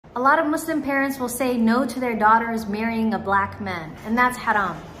A lot of Muslim parents will say no to their daughters marrying a black man, and that's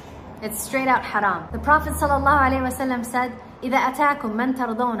haram. It's straight out haram. The Prophet ﷺ said, إِذَا أَتَاكُمْ مَنْ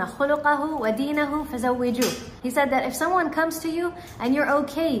تَرْضَوْنَ خُلُقَهُ وَدِينَهُ فَزَوِّجُوهُ. He said that if someone comes to you and you're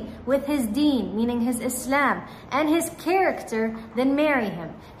okay with his deen, meaning his Islam, and his character, then marry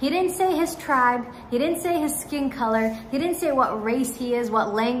him. He didn't say his tribe, he didn't say his skin color, he didn't say what race he is,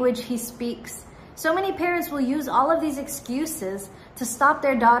 what language he speaks. So many parents will use all of these excuses to stop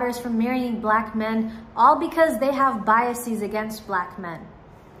their daughters from marrying black men, all because they have biases against black men.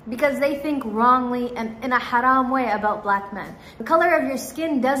 Because they think wrongly and in a haram way about black men. The color of your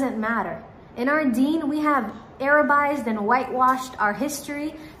skin doesn't matter. In our deen, we have Arabized and whitewashed our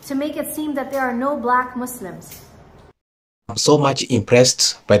history to make it seem that there are no black Muslims. I'm so much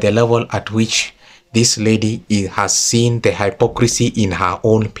impressed by the level at which this lady has seen the hypocrisy in her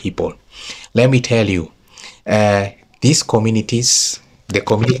own people. Let me tell you, these communities, the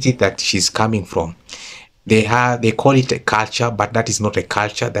community that she's coming from, they call it a culture, but that is not a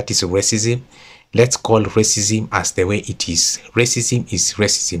culture, that is racism. Let's call racism as the way it is. Racism is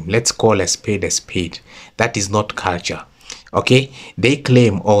racism. Let's call a spade a spade. That is not culture. Okay? They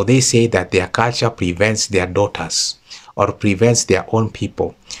claim or they say that their culture prevents their daughters or prevents their own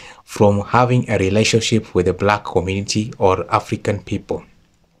people from having a relationship with the black community or African people.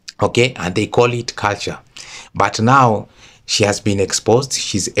 Okay? And they call it culture. But now she has been exposed.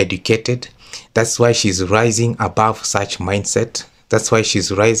 She's educated. That's why she's rising above such mindset. That's why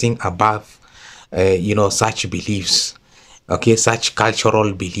she's rising above, such beliefs. Okay, such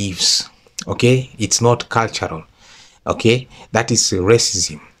cultural beliefs. Okay, it's not cultural. Okay, that is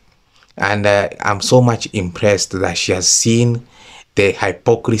racism. And I'm so much impressed that she has seen the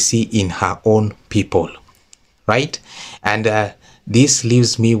hypocrisy in her own people. Right? And this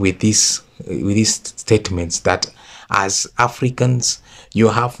leaves me with these statements that as Africans, you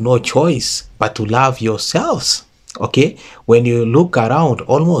have no choice but to love yourselves. Okay, when you look around,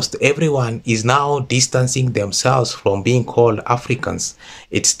 almost everyone is now distancing themselves from being called Africans.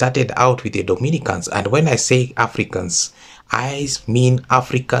 It started out with the Dominicans, and when I say Africans, I mean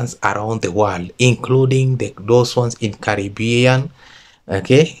Africans around the world, including those ones in Caribbean,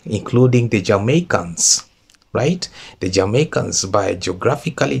 okay, including the Jamaicans. Right, the Jamaicans by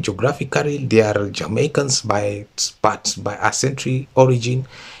geographically they are Jamaicans by ancestry origin,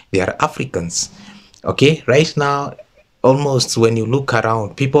 they are Africans. Okay, right now almost when you look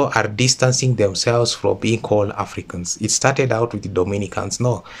around, people are distancing themselves from being called Africans. It started out with the Dominicans.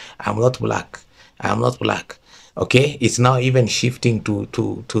 No, I'm not black, I'm not black. Okay, it's now even shifting to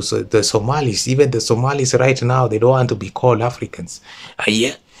the Somalis. Even the Somalis right now, they don't want to be called Africans.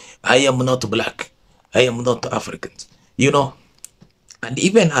 Yeah, I am not black, I am not African, and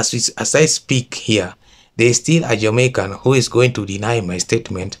even as I speak here, there is still a Jamaican who is going to deny my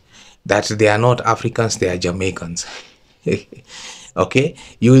statement that they are not Africans, they are Jamaicans. Okay,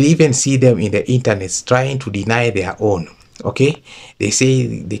 you will even see them in the internet trying to deny their own. Okay,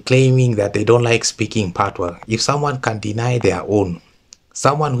 they're claiming that they don't like speaking patois. If someone can deny their own,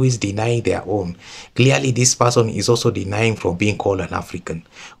 someone who is denying their own, clearly this person is also denying from being called an African.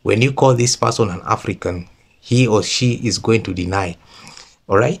 When you call this person an African, he or she is going to deny.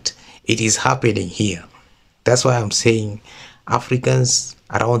 All right, it is happening here. That's why I'm saying Africans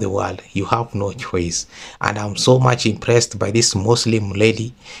around the world, you have no choice. And I'm so much impressed by this Muslim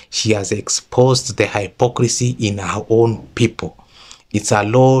lady. She has exposed the hypocrisy in her own people. It's a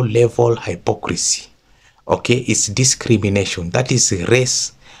low level hypocrisy. Okay, it's discrimination. That is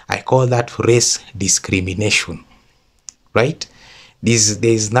race. I call that race discrimination. Right? There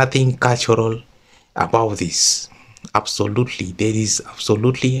is nothing cultural about this. Absolutely. There is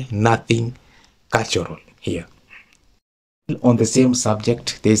absolutely nothing cultural here. On the same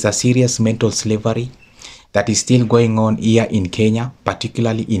subject, there is a serious mental slavery that is still going on here in Kenya,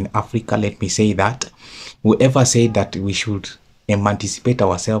 particularly in Africa. Let me say that. Whoever said that we should emancipate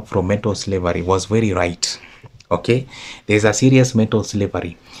ourselves from mental slavery was very right. Okay, there's a serious mental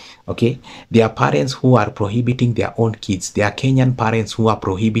slavery. Okay, there are parents who are prohibiting their own kids. There are Kenyan parents who are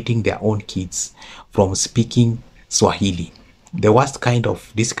prohibiting their own kids from speaking Swahili. The worst kind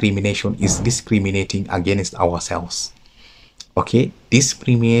of discrimination is discriminating against ourselves. Okay,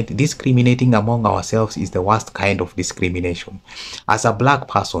 discriminating among ourselves is the worst kind of discrimination. As a black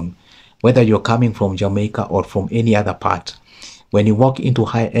person, whether you're coming from Jamaica or from any other part, when you walk into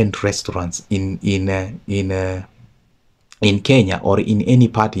high-end restaurants in Kenya or in any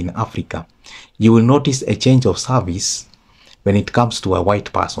part in Africa, you will notice a change of service when it comes to a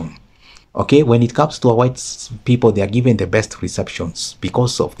white person. Okay, when it comes to a white people, they are given the best receptions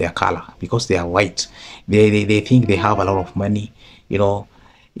because of their color, because they are white. They think they have a lot of money,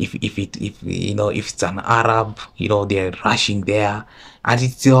 if you know, if it's an Arab, you know, they're rushing there, and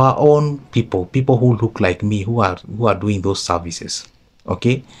it's our own people who look like me who are doing those services.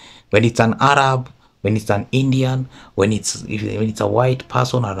 Okay, when it's an Arab, when it's an Indian, when it's a white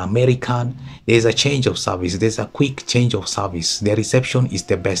person or an American, there's a change of service. There's a quick change of service. The reception is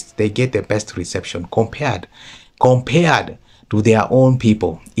the best. They get the best reception compared to their own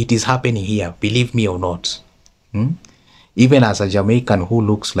people. It is happening here, believe me or not. Even as a Jamaican who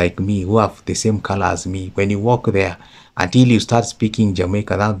looks like me, who have the same color as me, when you walk there, until you start speaking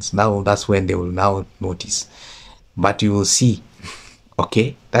Jamaican, that's when they will now notice. But you will see,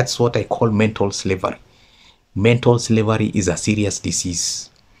 okay, that's what I call mental slavery. Mental slavery is a serious disease.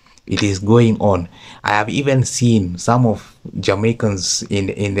 It is going on. I have even seen some of Jamaicans in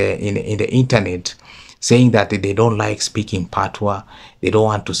the internet saying that they don't like speaking Patois, they don't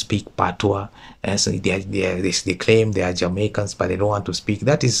want to speak Patois, and so they claim they are Jamaicans, but they don't want to speak.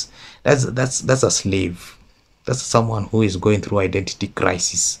 That's a slave. That's someone who is going through identity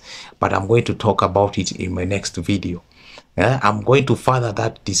crisis. But I'm going to talk about it in my next video. I'm going to further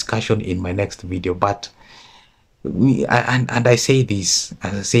that discussion in my next video. But I say this,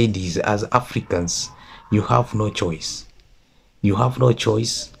 as Africans, you have no choice. You have no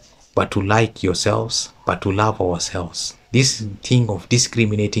choice but to like yourselves, but to love ourselves. This thing of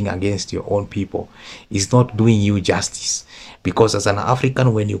discriminating against your own people is not doing you justice. Because as an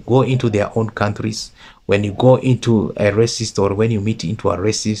African, when you go into their own countries, when you go into a racist, or when you meet into a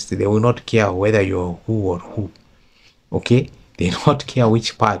racist, they will not care whether you're who or who. Okay? They don't care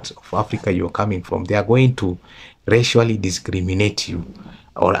which part of Africa you're coming from. They are going to racially discriminate you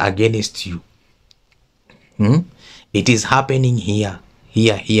or against you. It is happening here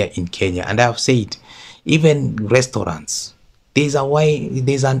in Kenya. And I have said, even restaurants, there's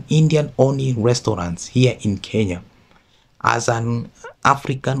an Indian only restaurants here in Kenya. As an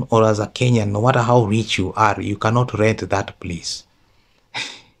African or as a Kenyan, no matter how rich you are, you cannot rent that place.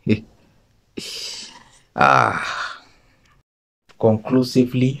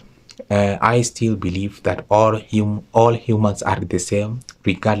 Conclusively, I still believe that all humans are the same,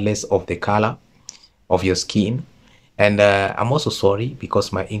 regardless of the color of your skin. And I'm also sorry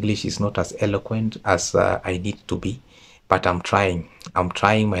because my English is not as eloquent as I need to be, but I'm trying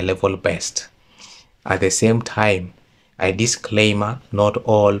my level best. At the same time, a disclaimer: not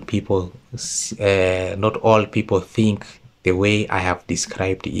all people think the way I have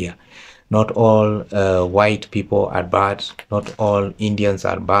described here. Not all white people are bad. Not all Indians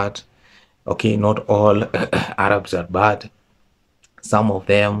are bad. Okay, not all Arabs are bad. Some of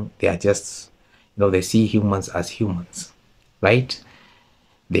them, they are just, they see humans as humans, right?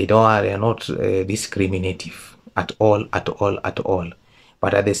 They are not discriminative at all.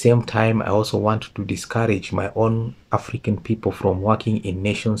 But at the same time, I also want to discourage my own African people from working in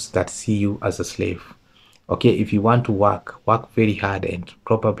nations that see you as a slave. Okay, if you want to work very hard and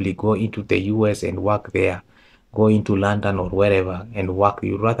probably go into the US and work there, go into London or wherever and work.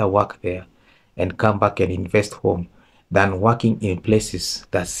 You'd rather work there and come back and invest home than working in places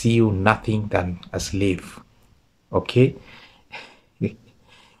that see you nothing than a slave. Okay?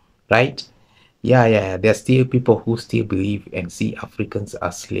 Right? Yeah. There are still people who still believe and see Africans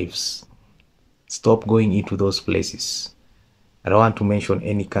as slaves. Stop going into those places. I don't want to mention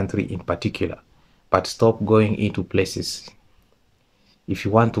any country in particular, but stop going into places. If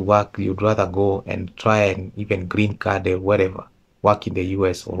you want to work, you'd rather go and try and even green card or whatever, work in the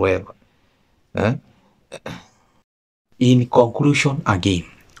US or wherever. In conclusion, again,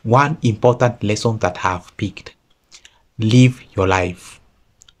 one important lesson that I have picked: live your life.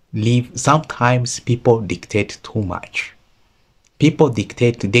 Sometimes people dictate too much. People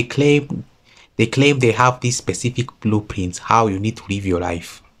dictate, they claim they have these specific blueprints how you need to live your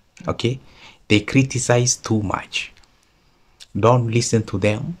life. Okay? They criticize too much. Don't listen to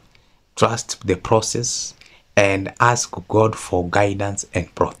them. Trust the process and ask God for guidance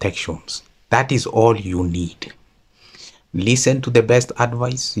and protections. That is all you need. Listen to the best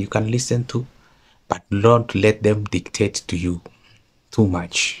advice you can listen to, but don't let them dictate to you too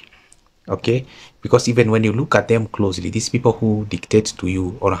much. Okay? Because even when you look at them closely, these people who dictate to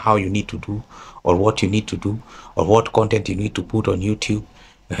you on how you need to do, or what you need to do, or what content you need to put on YouTube,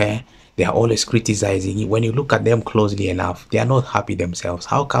 they are always criticizing you. When you look at them closely enough, they are not happy themselves.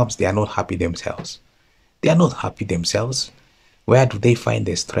 How comes they are not happy themselves? They are not happy themselves. Where do they find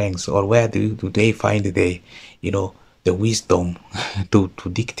the strengths, or where do they find the wisdom to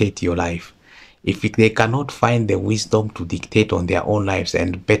dictate your life? If they cannot find the wisdom to dictate on their own lives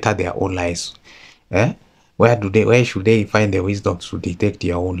and better their own lives, where should they find the wisdom to dictate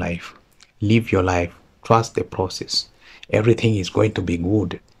their own life? Live your life, trust the process, Everything is going to be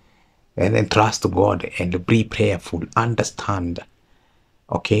good. And then trust God and be prayerful. Understand.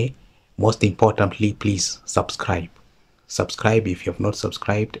 Okay? Most importantly, please subscribe. Subscribe if you have not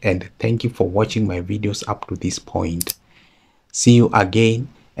subscribed. And thank you for watching my videos up to this point. See you again,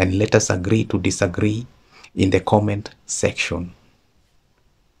 and let us agree to disagree in the comment section.